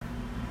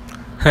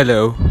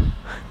Hello.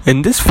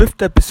 In this fifth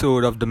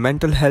episode of the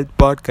Mental Health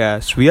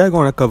Podcast, we are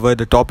going to cover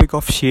the topic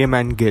of shame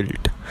and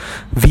guilt.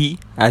 We,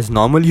 as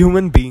normal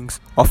human beings,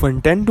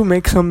 often tend to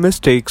make some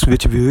mistakes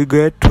which we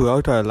regret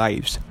throughout our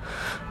lives.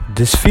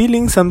 This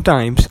feeling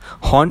sometimes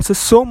haunts us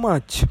so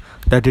much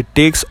that it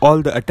takes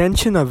all the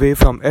attention away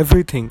from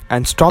everything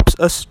and stops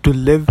us to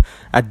live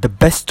at the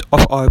best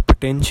of our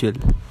potential.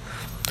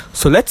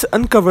 So let's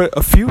uncover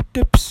a few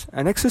tips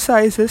and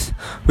exercises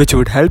which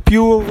would help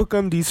you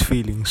overcome these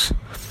feelings.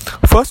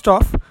 First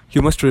off,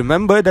 you must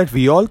remember that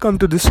we all come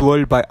to this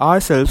world by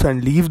ourselves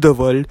and leave the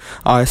world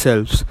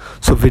ourselves.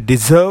 So we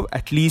deserve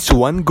at least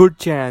one good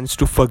chance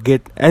to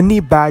forget any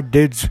bad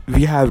deeds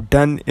we have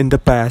done in the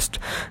past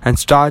and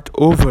start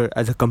over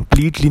as a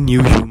completely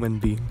new human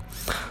being.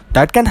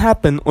 That can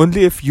happen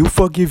only if you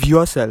forgive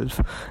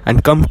yourself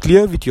and come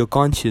clear with your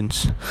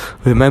conscience.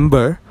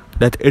 Remember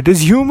that it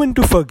is human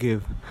to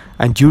forgive,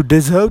 and you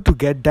deserve to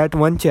get that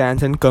one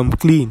chance and come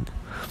clean.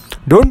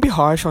 Don't be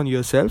harsh on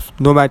yourself,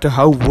 no matter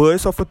how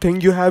worse of a thing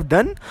you have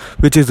done,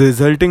 which is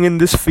resulting in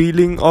this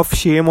feeling of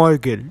shame or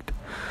guilt.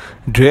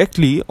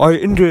 Directly or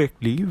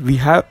indirectly, we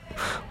have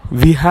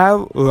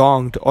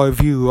wronged or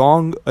we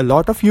wrong a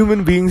lot of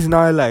human beings in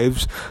our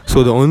lives,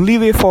 so the only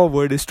way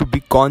forward is to be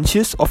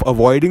conscious of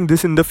avoiding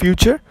this in the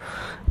future.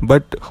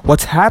 But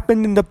what's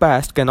happened in the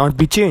past cannot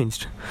be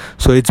changed,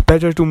 so it's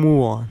better to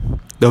move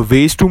on. The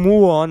ways to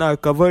move on are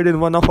covered in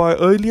one of our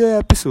earlier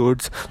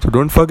episodes, so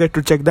don't forget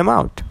to check them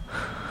out.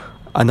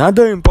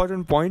 Another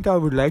important point I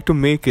would like to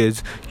make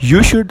is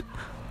you should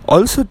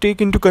also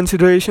take into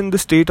consideration the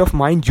state of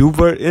mind you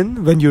were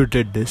in when you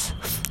did this.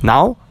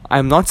 Now, I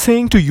am not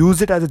saying to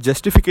use it as a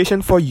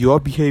justification for your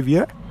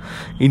behavior.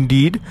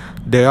 Indeed,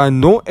 there are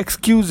no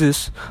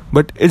excuses,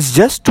 but it's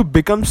just to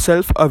become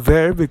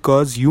self-aware,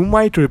 because you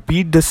might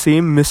repeat the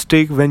same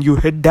mistake when you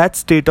hit that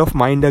state of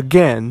mind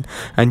again,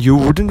 and you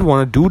wouldn't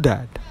want to do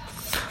that.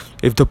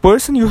 If the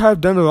person you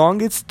have done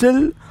wrong is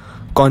still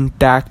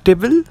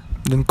contactable,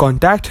 then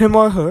contact him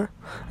or her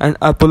and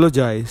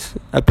apologize.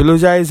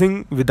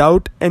 Apologizing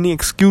without any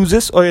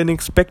excuses or any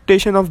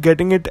expectation of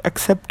getting it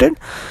accepted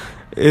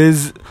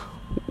is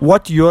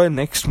what your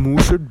next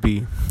move should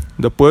be.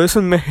 The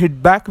person may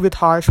hit back with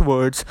harsh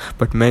words,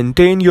 but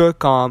maintain your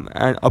calm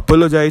and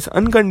apologize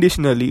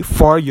unconditionally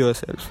for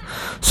yourself,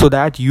 so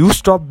that you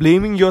stop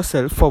blaming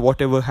yourself for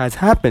whatever has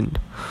happened.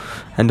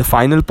 And the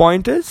final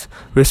point is,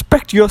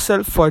 respect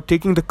yourself for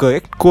taking the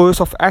correct course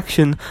of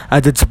action,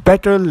 as it's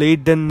better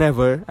late than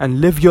never,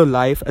 and live your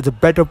life as a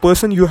better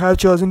person you have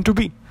chosen to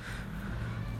be.